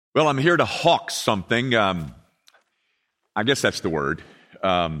Well, I'm here to hawk something. I guess that's the word.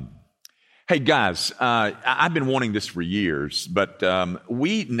 Hey, guys, I've been wanting this for years, but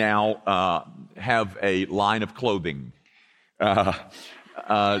we now have a line of clothing.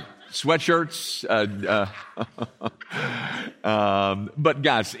 Sweatshirts. But,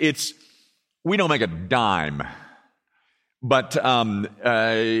 guys, we don't make a dime. But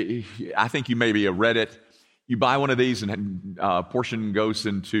I think you maybe have read it. You buy one of these, and a portion goes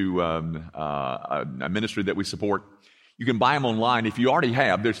into a ministry that we support. You can buy them online. If you already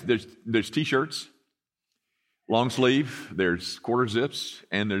have, there's T-shirts, long sleeve, there's quarter zips,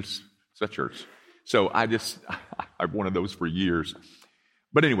 and there's sweatshirts. So I've wanted those for years.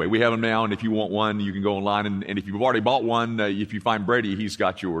 But anyway, we have them now, and if you want one, you can go online. And if you've already bought one, if you find Brady, he's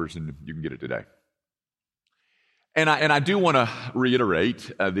got yours, and you can get it today. And I do want to reiterate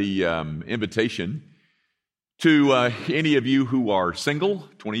the invitation to any of you who are single,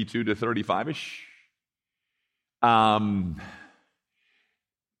 22 to 35-ish.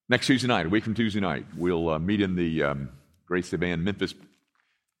 Next Tuesday night, a week from Tuesday night, we'll meet in the Grace Evan Memphis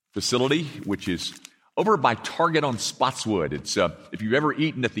facility, which is over by Target on Spotswood. It's if you've ever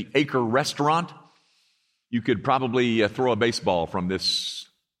eaten at the Acre Restaurant, you could probably throw a baseball from this.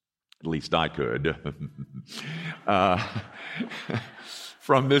 At least I could.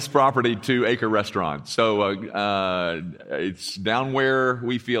 From this property to Acre Restaurant. So it's down where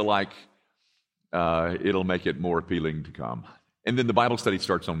we feel like it'll make it more appealing to come. And then the Bible study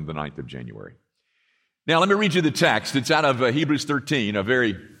starts on the 9th of January. Now, let me read you the text. It's out of Hebrews 13, a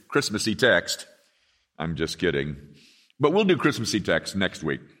very Christmassy text. I'm just kidding. But we'll do Christmassy text next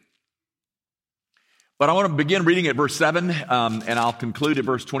week. But I want to begin reading at verse 7, and I'll conclude at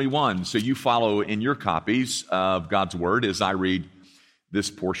verse 21. So you follow in your copies of God's Word as I read this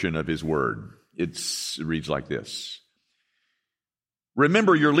portion of His Word. It reads like this.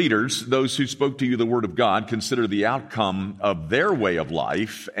 Remember your leaders, those who spoke to you the Word of God. Consider the outcome of their way of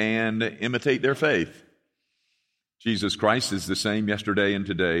life and imitate their faith. Jesus Christ is the same yesterday and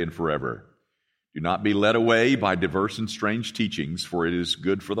today and forever. Do not be led away by diverse and strange teachings, for it is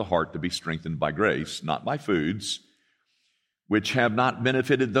good for the heart to be strengthened by grace, not by foods, which have not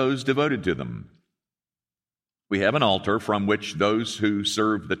benefited those devoted to them. We have an altar from which those who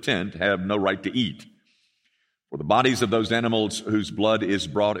serve the tent have no right to eat. For the bodies of those animals whose blood is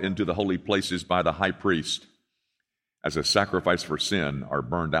brought into the holy places by the high priest as a sacrifice for sin are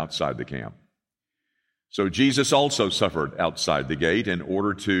burned outside the camp. So Jesus also suffered outside the gate in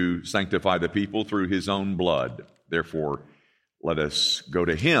order to sanctify the people through His own blood. Therefore, let us go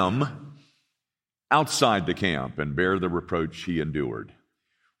to Him outside the camp and bear the reproach He endured.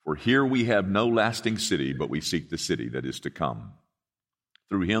 For here we have no lasting city, but we seek the city that is to come.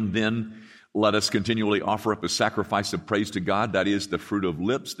 Through Him, then, let us continually offer up a sacrifice of praise to God, that is, the fruit of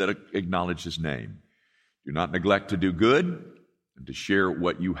lips that acknowledge His name. Do not neglect to do good and to share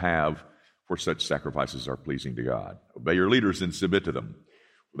what you have, for such sacrifices are pleasing to God. Obey your leaders and submit to them.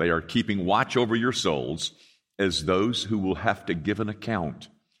 They are keeping watch over your souls as those who will have to give an account.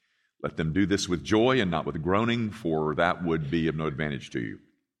 Let them do this with joy and not with groaning, for that would be of no advantage to you.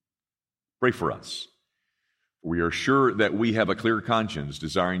 Pray for us. We are sure that we have a clear conscience,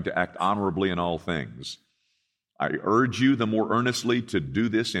 desiring to act honorably in all things. I urge you the more earnestly to do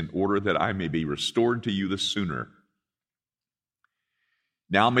this in order that I may be restored to you the sooner.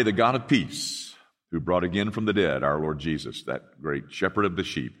 Now may the God of peace, who brought again from the dead our Lord Jesus, that great shepherd of the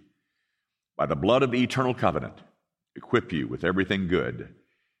sheep, by the blood of the eternal covenant, equip you with everything good,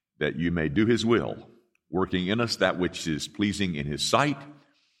 that you may do His will, working in us that which is pleasing in His sight,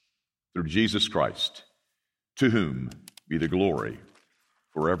 through Jesus Christ, to whom be the glory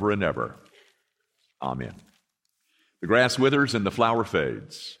forever and ever. Amen. The grass withers and the flower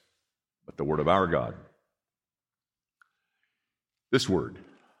fades, but the word of our God, this word,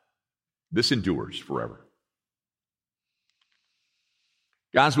 this endures forever.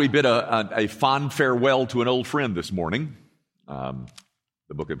 Guys, we bid a fond farewell to an old friend this morning, the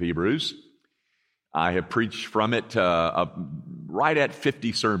book of Hebrews. I have preached from it right at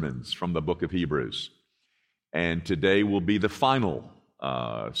 50 sermons from the book of Hebrews. And today will be the final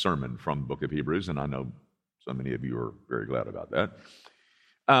sermon from the book of Hebrews, and I know so many of you are very glad about that.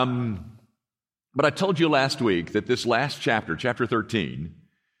 But I told you last week that this last chapter, chapter 13,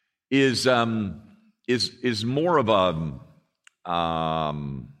 is more of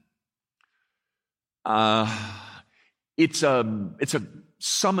it's a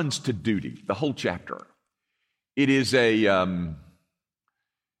summons to duty. The whole chapter. It is a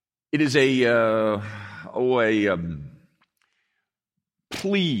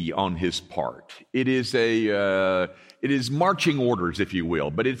plea on his part. It is marching orders, if you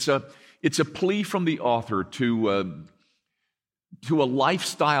will, but it's a plea from the author to a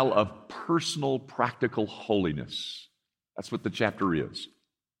lifestyle of personal, practical holiness. That's what the chapter is.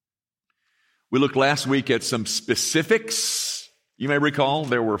 We looked last week at some specifics. You may recall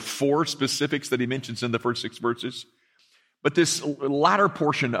there were 4 specifics that he mentions in the first 6 verses. But this latter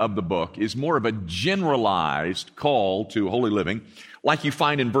portion of the book is more of a generalized call to holy living, like you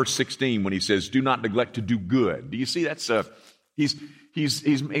find in verse 16 when he says, "Do not neglect to do good." Do you see that's he's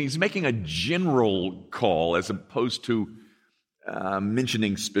making a general call as opposed to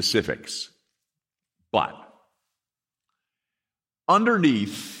mentioning specifics. But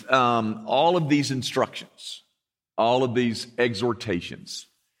underneath all of these instructions, all of these exhortations,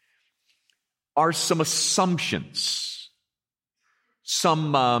 are some assumptions,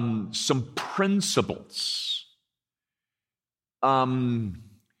 some principles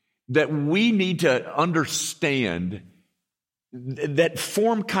that we need to understand that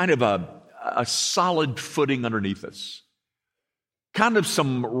form kind of a solid footing underneath us, kind of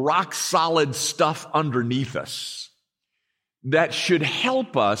some rock solid stuff underneath us that should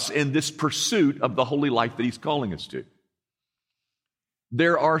help us in this pursuit of the holy life that he's calling us to.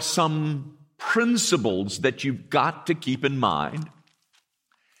 There are some principles that you've got to keep in mind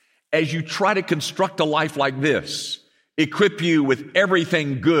as you try to construct a life like this, equip you with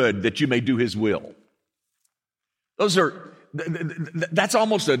everything good that you may do his will. That's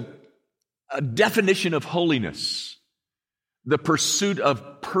almost a definition of holiness, the pursuit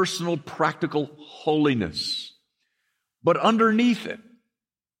of personal, practical holiness. But underneath it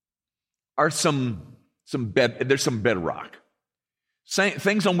are there's some bedrock,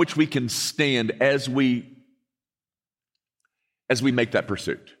 things on which we can stand as we make that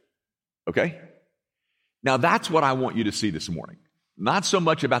pursuit. Okay? Now that's what I want you to see this morning. Not so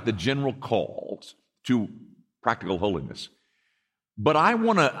much about the general calls to practical holiness, but I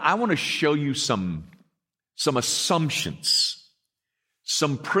want to show you some assumptions,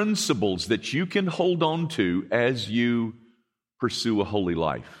 some principles that you can hold on to as you pursue a holy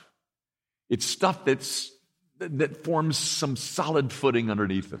life. It's stuff that forms some solid footing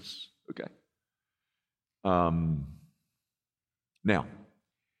underneath us. Okay. Now,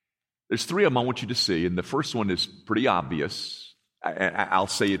 there's 3 of them I want you to see, and the first one is pretty obvious. I'll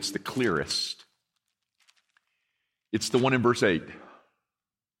say it's the clearest. It's the one in verse 8.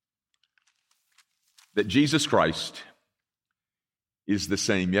 That Jesus Christ is the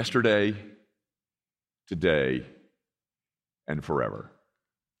same yesterday, today, and forever.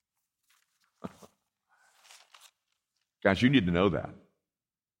 Guys, you need to know that.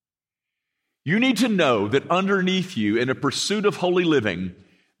 You need to know that underneath you, in a pursuit of holy living,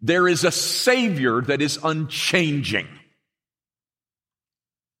 there is a Savior that is unchanging.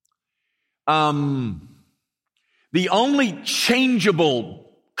 The only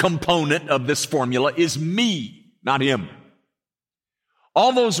changeable component of this formula is me, not him.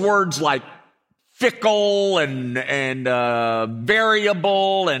 All those words like fickle and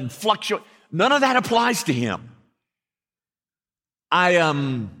variable and fluctuate, none of that applies to him.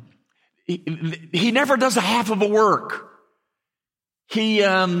 He never does a half of a work.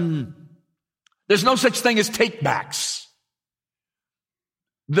 There's no such thing as takebacks.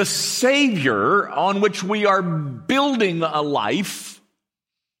 The Savior on which we are building a life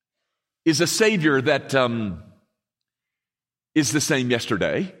is a Savior that is the same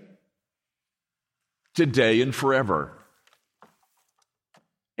yesterday, today, and forever.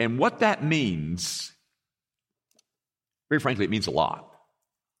 And what that means, very frankly, it means a lot.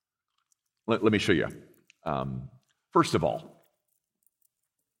 Let me show you. First of all,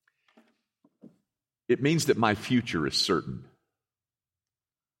 it means that my future is certain.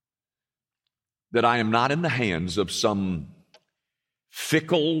 That I am not in the hands of some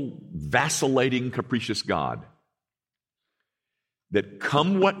fickle, vacillating, capricious God. That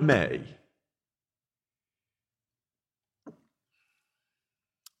come what may,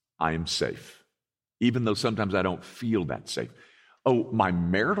 I am safe. Even though sometimes I don't feel that safe. Oh, my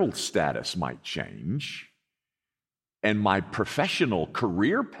marital status might change. And my professional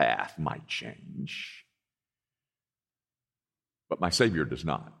career path might change. But my Savior does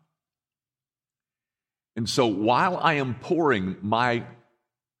not. And so while I am pouring my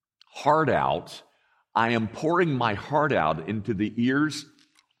heart out, I am pouring my heart out into the ears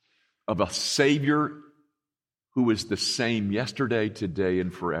of a Savior who is the same yesterday, today,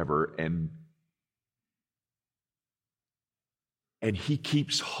 and forever. And he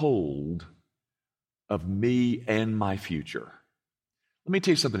keeps hold of me and my future. Let me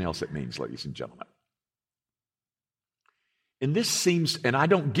tell you something else it means, ladies and gentlemen. And this seems, and I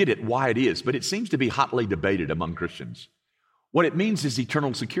don't get it why it is, but it seems to be hotly debated among Christians. What it means is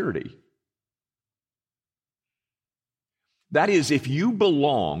eternal security. That is, if you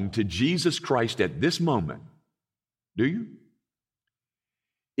belong to Jesus Christ at this moment, do you?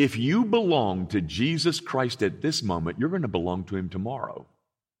 If you belong to Jesus Christ at this moment, you're going to belong to Him tomorrow.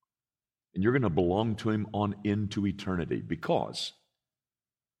 And you're going to belong to Him on into eternity, because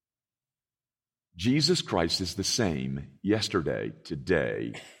Jesus Christ is the same yesterday,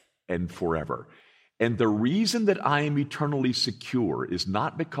 today, and forever. And the reason that I am eternally secure is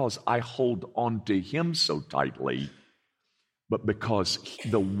not because I hold on to Him so tightly, but because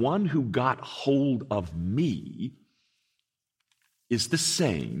the one who got hold of me is the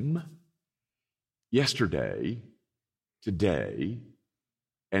same yesterday, today,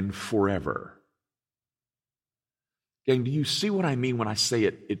 and forever. Gang, do you see what I mean when I say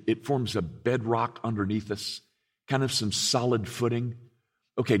it forms a bedrock underneath us, kind of some solid footing?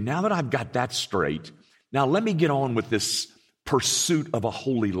 Okay, now that I've got that straight, now let me get on with this pursuit of a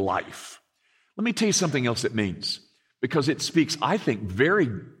holy life. Let me tell you something else it means, because it speaks, I think, very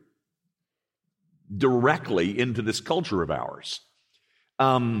directly into this culture of ours.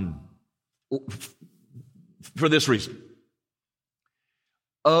 For this reason.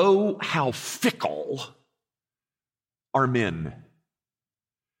 Oh, how fickle are men.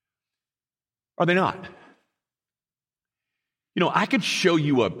 Are they not? You know, I could show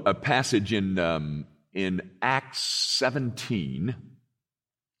you a passage in Acts 17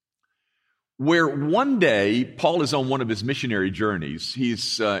 where one day Paul is on one of his missionary journeys.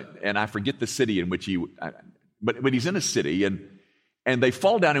 He's, and I forget the city in which but he's in a city, and they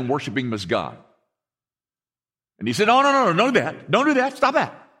fall down and worship Him as God. And he said, "Oh, no, don't do that. Don't do that. Stop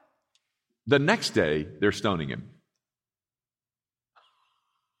that." The next day, they're stoning him.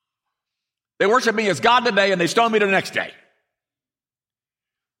 They worship me as God today, and they stone me the next day.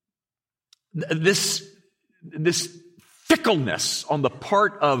 This fickleness on the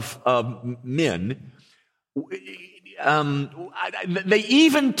part of men, they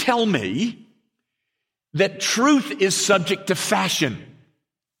even tell me that truth is subject to fashion.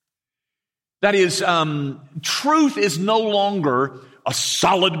 That is, truth is no longer a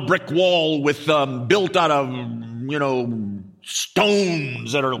solid brick wall with built out of,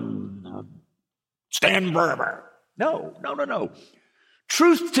 stones that are stand forever. No.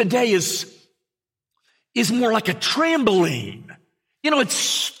 Truth today is more like a trampoline. It's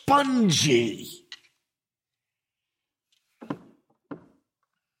spongy.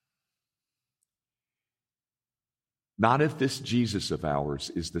 Not if this Jesus of ours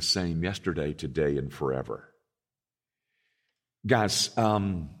is the same yesterday, today, and forever. Guys,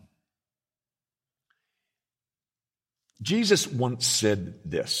 Jesus once said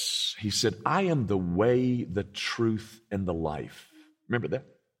this. He said, "I am the way, the truth, and the life." Remember that?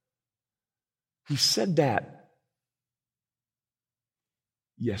 He said that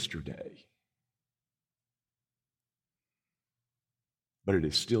yesterday. But it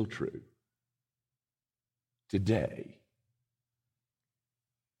is still true today,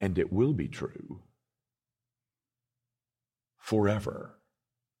 and it will be true forever.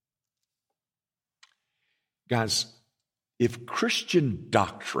 Guys, if Christian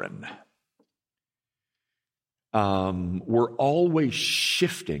doctrine were always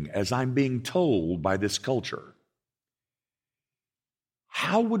shifting, as I'm being told by this culture,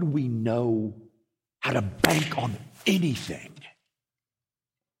 how would we know how to bank on anything?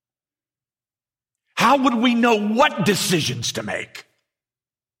 How would we know what decisions to make?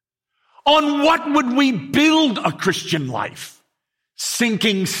 On what would we build a Christian life?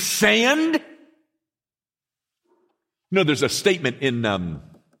 Sinking sand? There's a statement in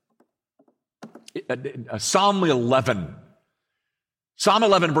Psalm 11. Psalm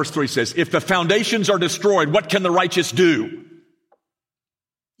 11 verse 3 says, "If the foundations are destroyed, what can the righteous do?"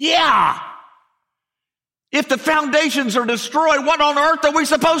 Yeah! If the foundations are destroyed, what on earth are we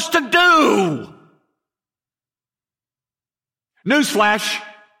supposed to do? Newsflash.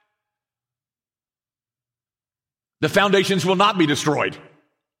 The foundations will not be destroyed.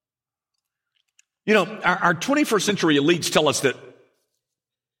 Our 21st century elites tell us that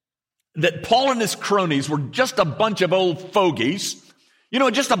Paul and his cronies were just a bunch of old fogies,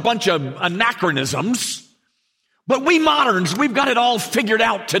 just a bunch of anachronisms. But we moderns, we've got it all figured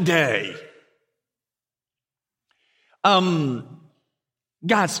out today.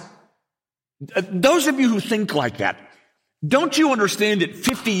 Guys, those of you who think like that, don't you understand that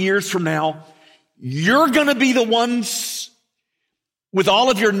 50 years from now, you're going to be the ones with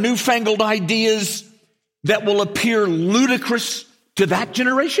all of your newfangled ideas that will appear ludicrous to that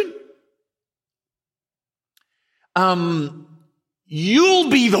generation? You'll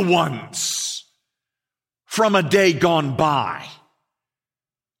be the ones from a day gone by.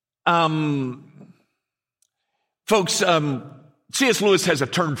 Folks, C.S. Lewis has a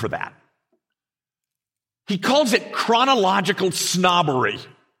term for that. He calls it chronological snobbery.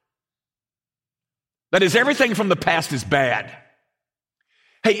 That is, everything from the past is bad.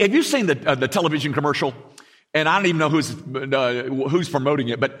 Hey, have you seen the television commercial? And I don't even know who's promoting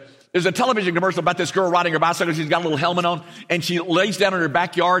it, but there's a television commercial about this girl riding her bicycle. She's got a little helmet on, and she lays down in her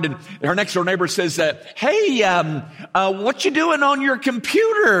backyard, and her next door neighbor says, hey, what you doing on your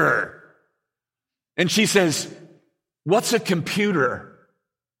computer? And she says, what's a computer?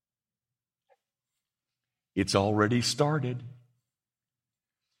 It's already started.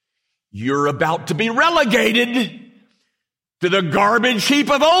 You're about to be relegated to the garbage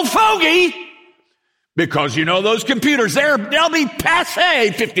heap of old fogey because you know those computers, they'll be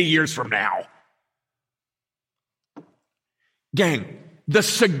passé 50 years from now. Gang, the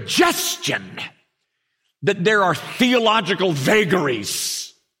suggestion that there are theological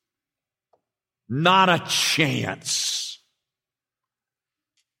vagaries, not a chance.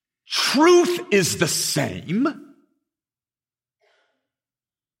 Truth is the same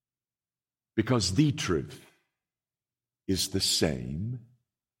because the truth is the same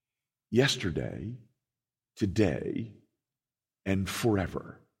yesterday, today, and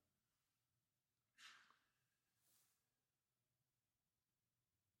forever.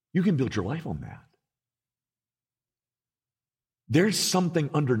 You can build your life on that. There's something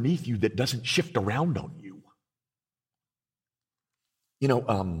underneath you that doesn't shift around on you. You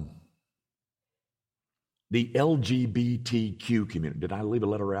know, the LGBTQ community. Did I leave a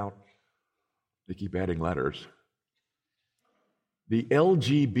letter out? They keep adding letters. The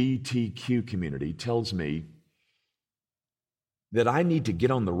LGBTQ community tells me that I need to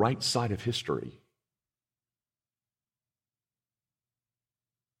get on the right side of history.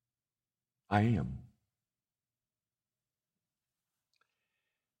 I am.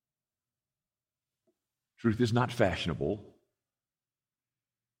 Truth is not fashionable,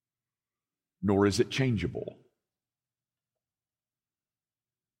 nor is it changeable.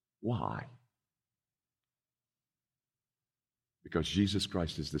 Why? Because Jesus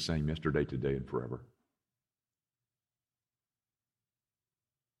Christ is the same yesterday, today, and forever.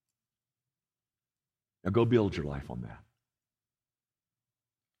 Now go build your life on that.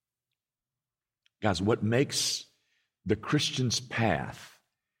 Guys, what makes the Christian's path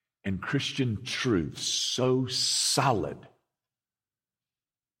and Christian truth so solid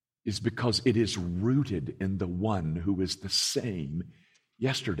is because it is rooted in the one who is the same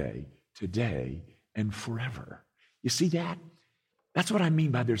yesterday, today, and forever. You see that? That's what I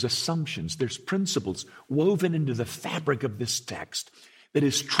mean by there's assumptions, there's principles woven into the fabric of this text that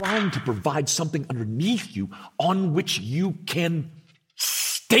is trying to provide something underneath you on which you can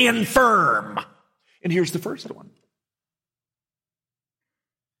stand firm. And here's the first one.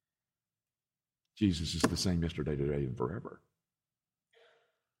 Jesus is the same yesterday, today, and forever.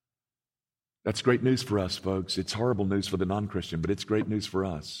 That's great news for us, folks. It's horrible news for the non-Christian, but it's great news for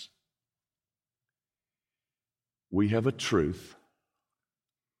us. We have a truth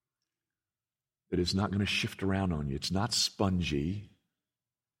that is not going to shift around on you. It's not spongy.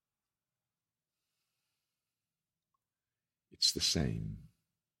 It's the same.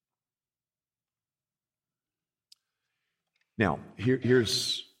 Now,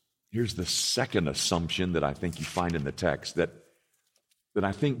 here's the second assumption that I think you find in the text that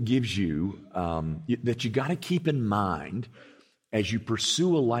I think gives you, that you got to keep in mind as you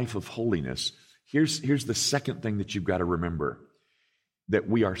pursue a life of holiness. Here's the second thing that you've got to remember, that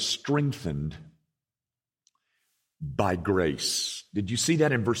we are strengthened by grace. Did you see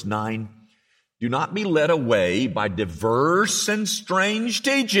that in verse 9? Do not be led away by diverse and strange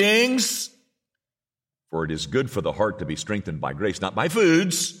teachings, for it is good for the heart to be strengthened by grace, not by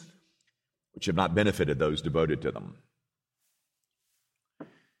foods, which have not benefited those devoted to them.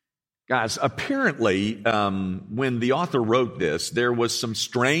 Guys, apparently, when the author wrote this, there was some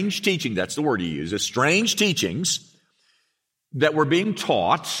strange teaching, that's the word he uses, strange teachings that were being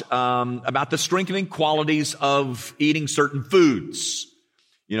taught about the strengthening qualities of eating certain foods.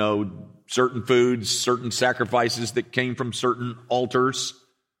 You know, certain foods, certain sacrifices that came from certain altars.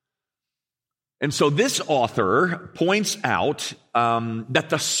 And so this author points out that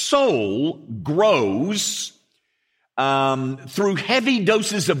the soul grows through heavy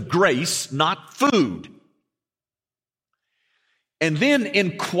doses of grace, not food. And then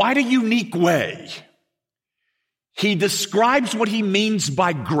in quite a unique way, he describes what he means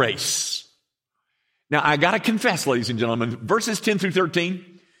by grace. Now, I got to confess, ladies and gentlemen, verses 10 through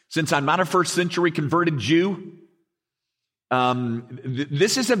 13, since I'm not a first century converted Jew,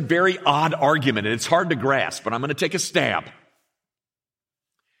 This is a very odd argument, and it's hard to grasp, but I'm going to take a stab.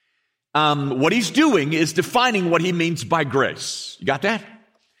 What he's doing is defining what he means by grace. You got that?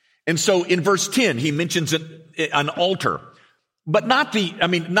 And so in verse 10, he mentions an altar, but not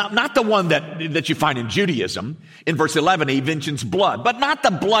the one that you find in Judaism. In verse 11, he mentions blood, but not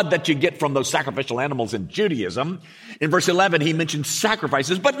the blood that you get from those sacrificial animals in Judaism. In verse 11, he mentions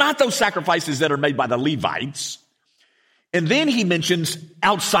sacrifices, but not those sacrifices that are made by the Levites. And then he mentions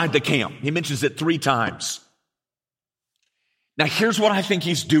outside the camp. He mentions it 3 times. Now, here's what I think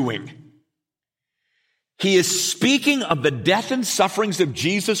he's doing. He is speaking of the death and sufferings of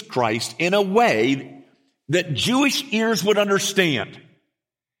Jesus Christ in a way that Jewish ears would understand.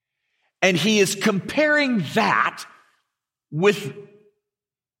 And he is comparing that with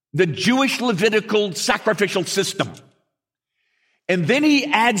the Jewish Levitical sacrificial system. And then he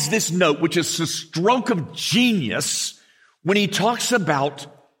adds this note, which is a stroke of genius, when he talks about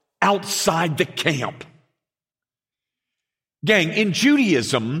outside the camp. Gang, in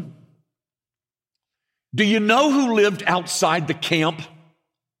Judaism, do you know who lived outside the camp?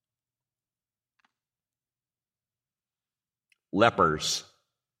 Lepers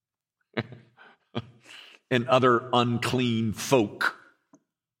and other unclean folk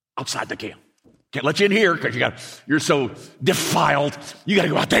outside the camp. Can't let you in here because you're so defiled. You got to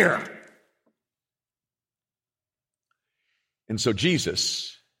go out there. And so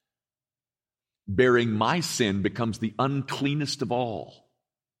Jesus, bearing my sin, becomes the uncleanest of all.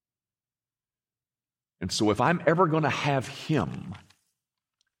 And so if I'm ever going to have him,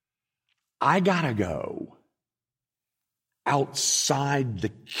 I got to go outside the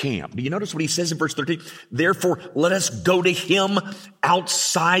camp. Do you notice what he says in verse 13? Therefore, let us go to him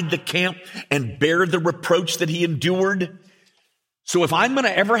outside the camp and bear the reproach that he endured. So if I'm going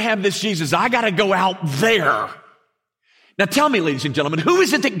to ever have this Jesus, I got to go out there. Now tell me, ladies and gentlemen, who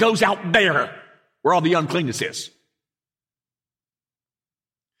is it that goes out there where all the uncleanness is?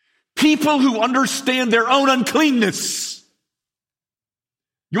 People who understand their own uncleanness.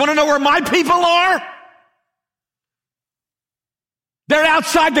 You want to know where my people are? They're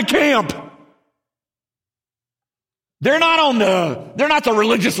outside the camp. They're not the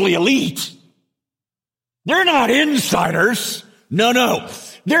religiously elite. They're not insiders. No.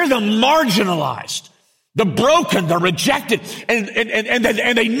 They're the marginalized, the broken, the rejected, and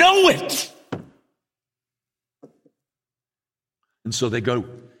they know it. And so they go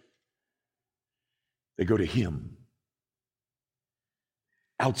to him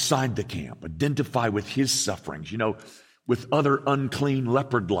outside the camp, identify with his sufferings, with other unclean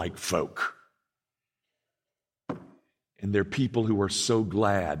leopard-like folk. And they're people who are so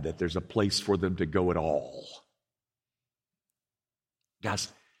glad that there's a place for them to go at all. Guys,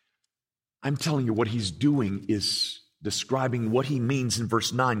 I'm telling you, what he's doing is describing what he means in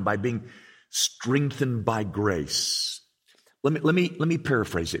verse 9 by being strengthened by grace. Let me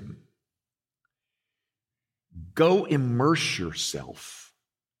paraphrase it. Go immerse yourself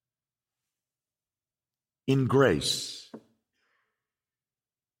in grace,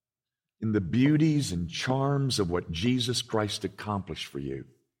 in the beauties and charms of what Jesus Christ accomplished for you.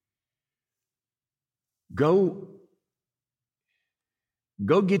 Go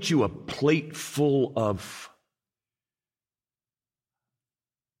get you a plate full of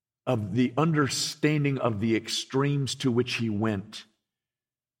the understanding of the extremes to which he went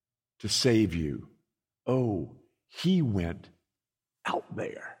to save you. Oh, he went out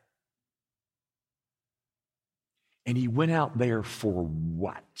there. And he went out there for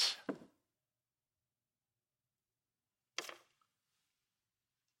what?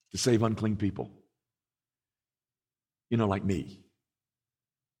 To save unclean people. Like me.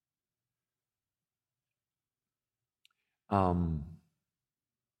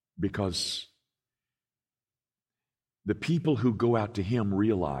 Because the people who go out to him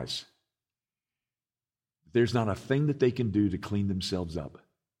realize there's not a thing that they can do to clean themselves up.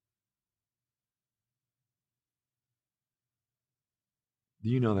 Do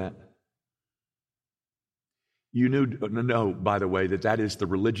you know that? You know, by the way, that is the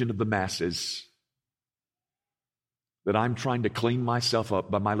religion of the masses. That I'm trying to clean myself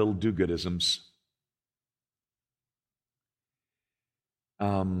up by my little do-goodisms.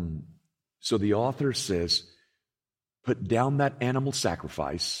 So the author says, put down that animal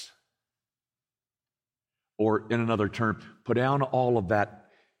sacrifice, or in another term, put down all of that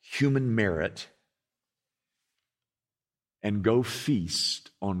human merit and go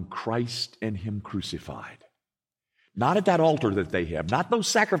feast on Christ and him crucified. Not at that altar that they have, not those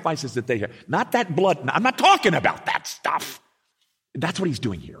sacrifices that they have, not that blood. I'm not talking about that stuff. That's what he's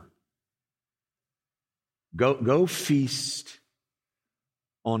doing here. Go feast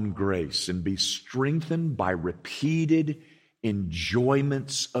on grace and be strengthened by repeated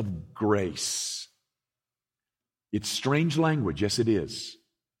enjoyments of grace. It's strange language, yes it is,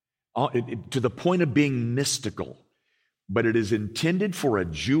 to the point of being mystical, but it is intended for a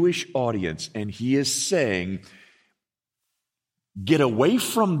Jewish audience, and he is saying, get away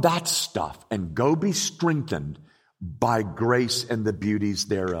from that stuff and go be strengthened by grace and the beauties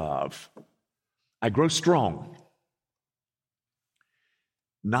thereof. I grow strong,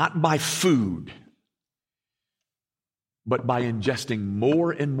 not by food, but by ingesting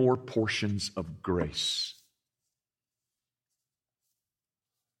more and more portions of grace.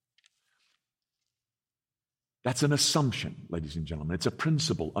 That's an assumption, ladies and gentlemen. It's a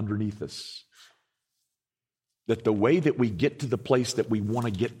principle underneath us. That the way that we get to the place that we want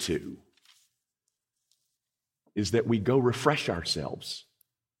to get to is that we go refresh ourselves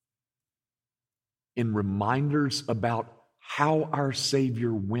in reminders about how our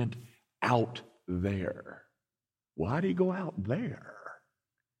Savior went out there. Why did he go out there?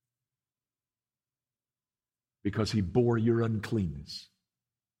 Because he bore your uncleanness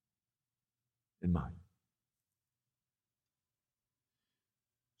and mine.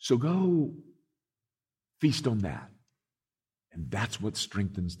 So go feast on that. And that's what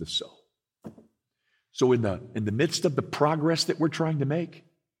strengthens the soul. So in the midst of the progress that we're trying to make,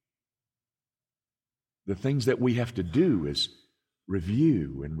 the things that we have to do is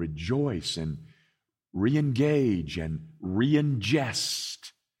review and rejoice and re-engage and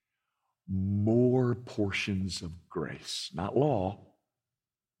re-ingest more portions of grace. Not law,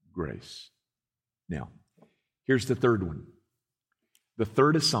 grace. Now, here's the third one. The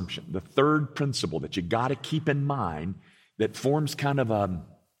third assumption, the third principle that you got to keep in mind that forms kind of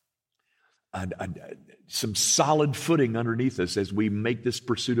some solid footing underneath us as we make this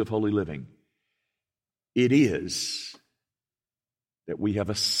pursuit of holy living. It is that we have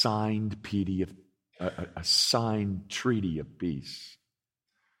a signed treaty of peace.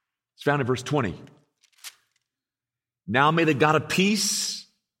 It's found in verse 20. Now may the God of peace,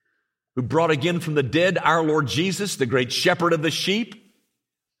 who brought again from the dead our Lord Jesus, the great shepherd of the sheep,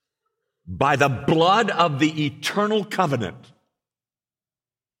 by the blood of the eternal covenant,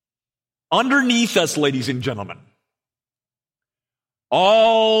 underneath us, ladies and gentlemen,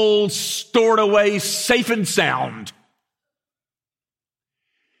 all stored away safe and sound,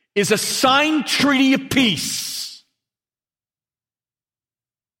 is a signed treaty of peace.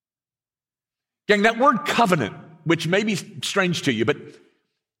 Gang, that word covenant, which may be strange to you, but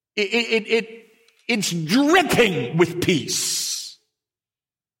it's dripping with peace.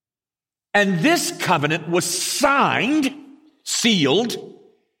 And this covenant was signed, sealed,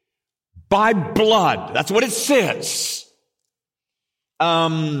 by blood. That's what it says.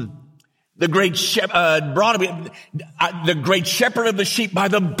 The great shepherd of the sheep by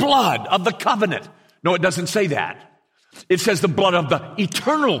the blood of the covenant. No, it doesn't say that. It says the blood of the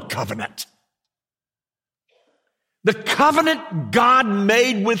eternal covenant. The covenant God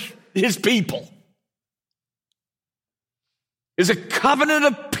made with his people is a covenant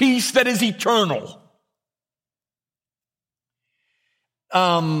of peace that is eternal.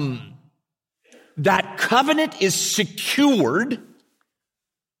 That covenant is secured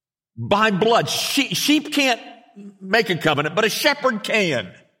by blood. Sheep can't make a covenant, but a shepherd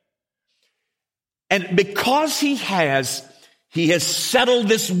can. And because he has settled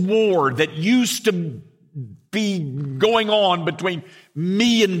this war that used to be going on between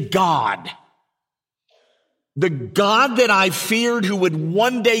me and God, the God that I feared who would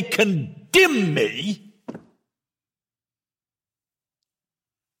one day condemn me,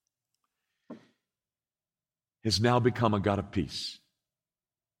 has now become a God of peace.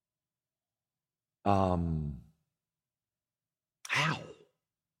 How?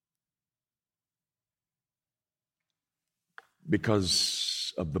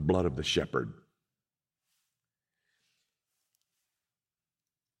 Because of the blood of the shepherd.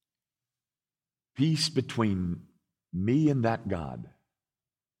 Peace between me and that God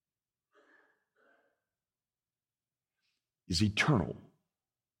is eternal.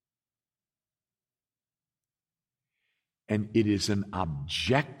 And it is an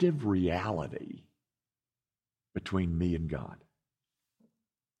objective reality between me and God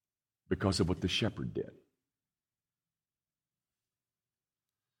because of what the shepherd did.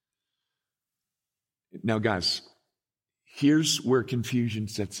 Now, guys, here's where confusion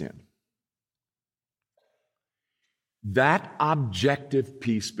sets in. That objective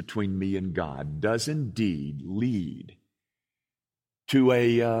peace between me and God does indeed lead to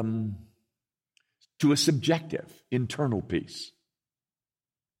a subjective, internal peace.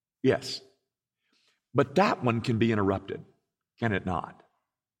 Yes. But that one can be interrupted, can it not?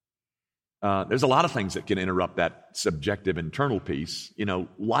 There's a lot of things that can interrupt that subjective internal peace.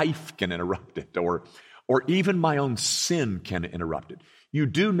 Life can interrupt it, or even my own sin can interrupt it. You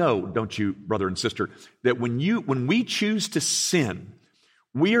do know, don't you, brother and sister, that when we choose to sin,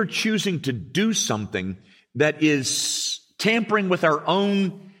 we are choosing to do something that is tampering with our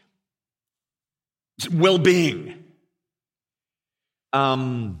own well-being.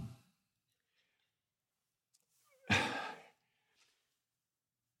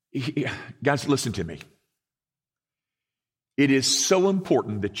 Guys, listen to me. It is so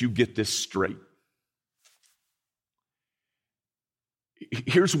important that you get this straight.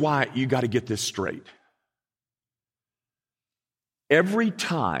 Here's why you got to get this straight. Every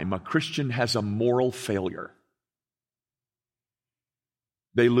time a Christian has a moral failure,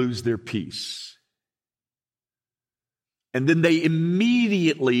 they lose their peace. And then they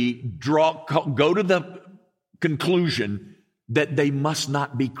immediately go to the conclusion that they must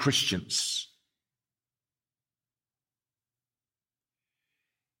not be Christians.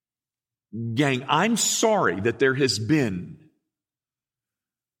 Gang, I'm sorry that there has been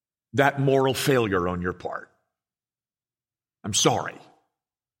that moral failure on your part. I'm sorry.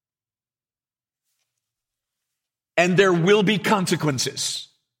 And there will be consequences.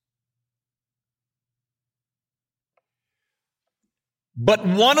 But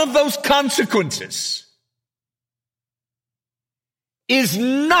one of those consequences is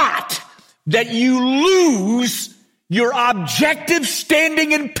not that you lose your objective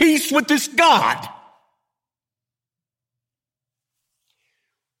standing in peace with this God.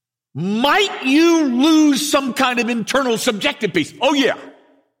 Might you lose some kind of internal subjective peace? Oh, yeah.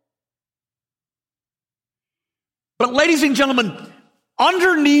 But ladies and gentlemen,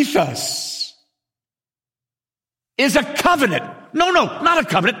 underneath us is a covenant. No, not a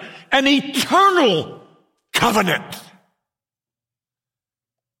covenant. An eternal covenant.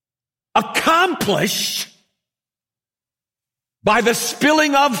 Accomplished by the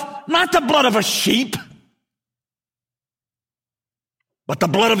spilling of not the blood of a sheep, but the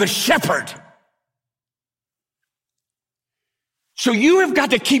blood of the shepherd. So you have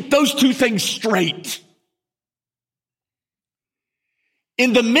got to keep those two things straight.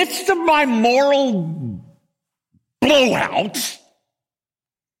 In the midst of my moral blowout,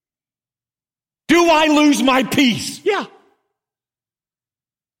 do I lose my peace? Yeah.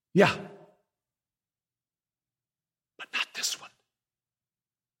 But not this one.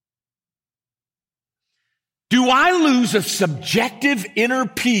 Do I lose a subjective inner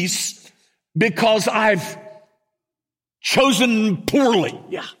peace because I've chosen poorly?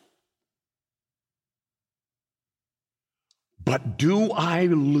 Yeah. But do I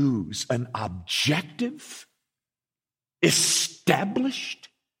lose an objective, established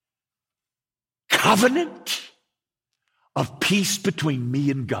covenant of peace between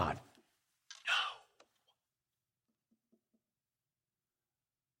me and God? No.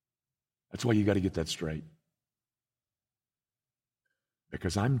 That's why you got to get that straight.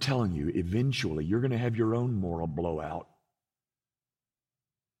 Because I'm telling you, eventually you're going to have your own moral blowout.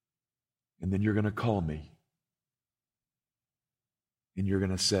 And then you're going to call me. And you're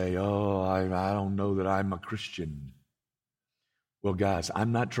going to say, oh, I don't know that I'm a Christian. Well, guys,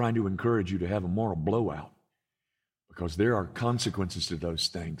 I'm not trying to encourage you to have a moral blowout, because there are consequences to those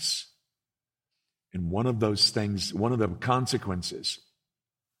things. And one of the consequences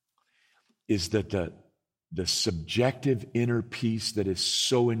is that the subjective inner peace that is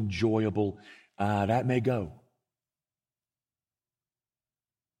so enjoyable, that may go.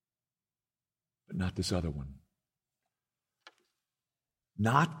 But not this other one.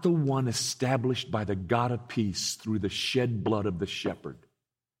 Not the one established by the God of peace through the shed blood of the shepherd.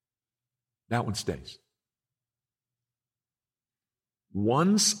 That one stays.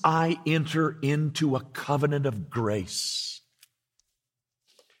 Once I enter into a covenant of grace,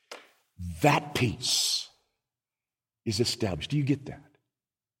 that peace is established. Do you get that?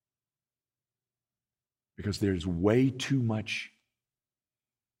 Because there's way too much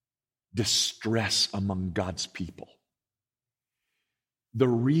distress among God's people. The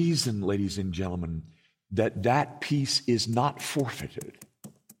reason, ladies and gentlemen, that peace is not forfeited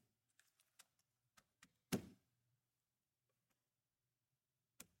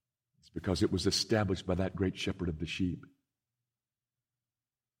is because it was established by that great shepherd of the sheep,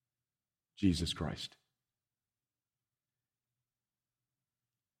 Jesus Christ.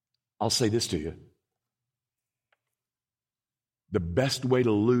 I'll say this to you. The best way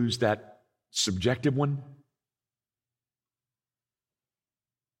to lose that subjective one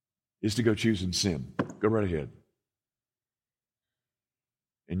is to go choosing sin. Go right ahead.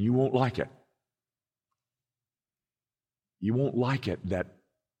 And you won't like it. You won't like it that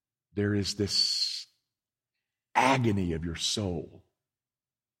there is this agony of your soul.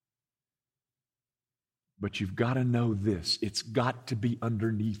 But you've got to know this. It's got to be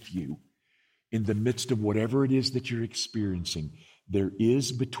underneath you. In the midst of whatever it is that you're experiencing, there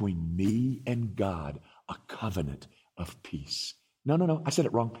is between me and God a covenant of peace. No, I said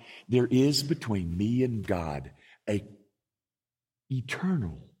it wrong. There is between me and God a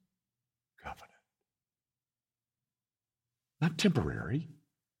eternal covenant. Not temporary.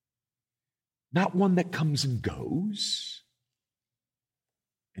 Not one that comes and goes.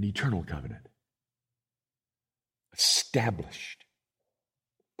 An eternal covenant. Established,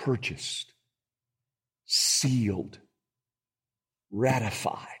 purchased, sealed,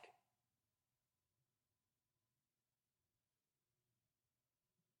 ratified.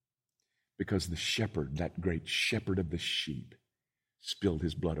 Because the shepherd, that great shepherd of the sheep, spilled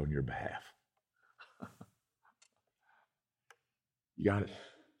his blood on your behalf. You got it?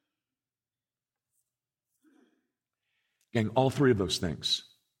 Gang, all three of those things.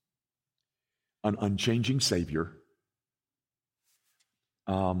 An unchanging Savior,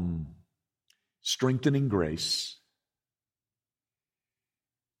 strengthening grace,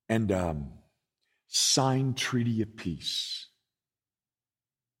 and signed treaty of peace.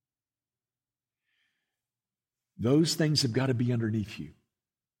 Those things have got to be underneath you.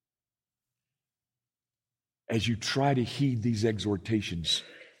 As you try to heed these exhortations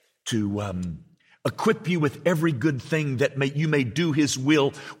to equip you with every good thing that you may do His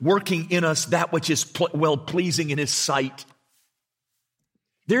will, working in us that which is well-pleasing in His sight.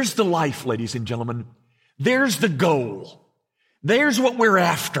 There's the life, ladies and gentlemen. There's the goal. There's what we're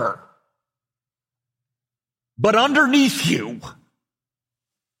after. But underneath you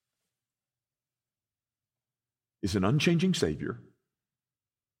is an unchanging Savior,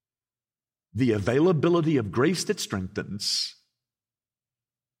 the availability of grace that strengthens,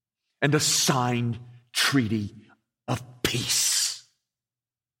 and a signed treaty of peace.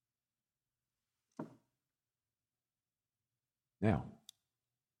 Now,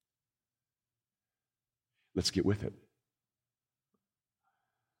 let's get with it.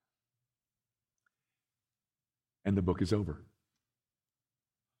 And the book is over.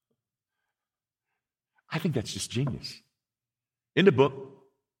 I think that's just genius. In the book,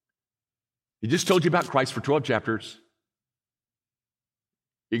 he just told you about Christ for 12 chapters.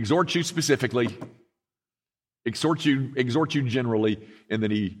 He exhorts you specifically, exhorts you generally, and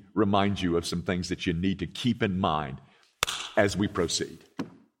then he reminds you of some things that you need to keep in mind as we proceed.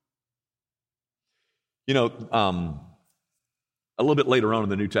 You know, a little bit later on in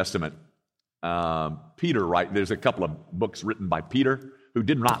the New Testament, Peter there's a couple of books written by Peter, who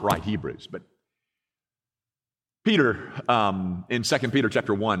did not write Hebrews, but Peter, in 2 Peter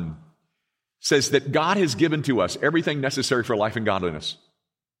chapter 1, says that God has given to us everything necessary for life and godliness.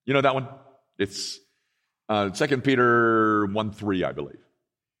 You know that one? It's 2 Peter 1:3, I believe.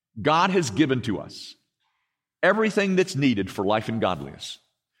 God has given to us everything that's needed for life and godliness.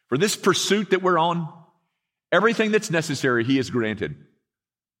 For this pursuit that we're on, everything that's necessary, He has granted.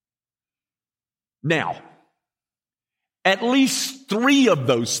 Now, at least 3 of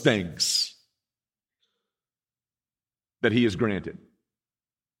those things that He has granted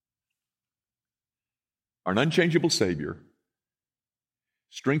are an unchangeable Savior,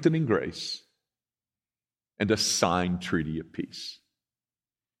 strengthening grace, and a signed treaty of peace.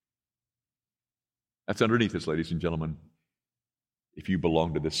 That's underneath us, ladies and gentlemen, if you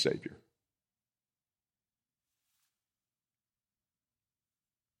belong to this Savior.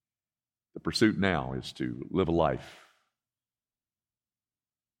 The pursuit now is to live a life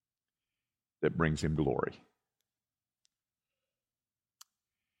that brings Him glory.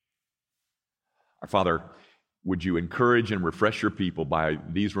 Our Father, would you encourage and refresh your people by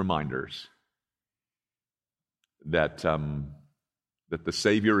these reminders that the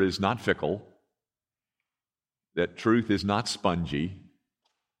Savior is not fickle, that truth is not spongy,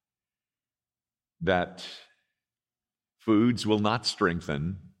 that foods will not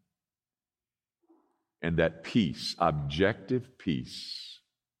strengthen, and that peace, objective peace,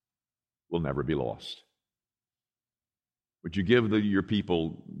 will never be lost. Would you give your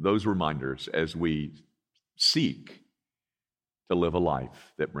people those reminders as we seek to live a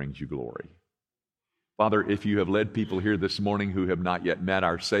life that brings you glory? Father, if you have led people here this morning who have not yet met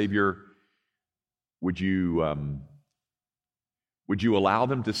our Savior, would you allow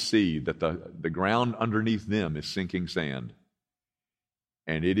them to see that the ground underneath them is sinking sand,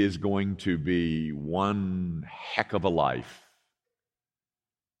 and it is going to be one heck of a life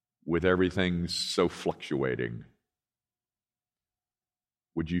with everything so fluctuating?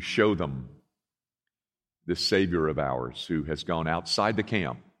 Would you show them this Savior of ours who has gone outside the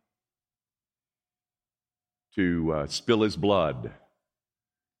camp to spill his blood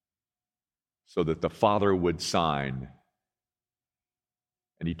so that the Father would sign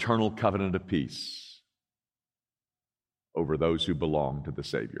an eternal covenant of peace over those who belong to the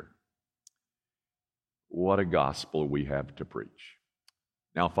Savior. What a gospel we have to preach.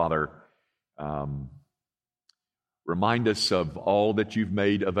 Now, Father, remind us of all that you've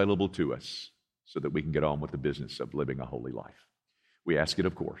made available to us so that we can get on with the business of living a holy life. We ask it,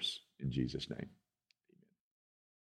 of course, in Jesus' name.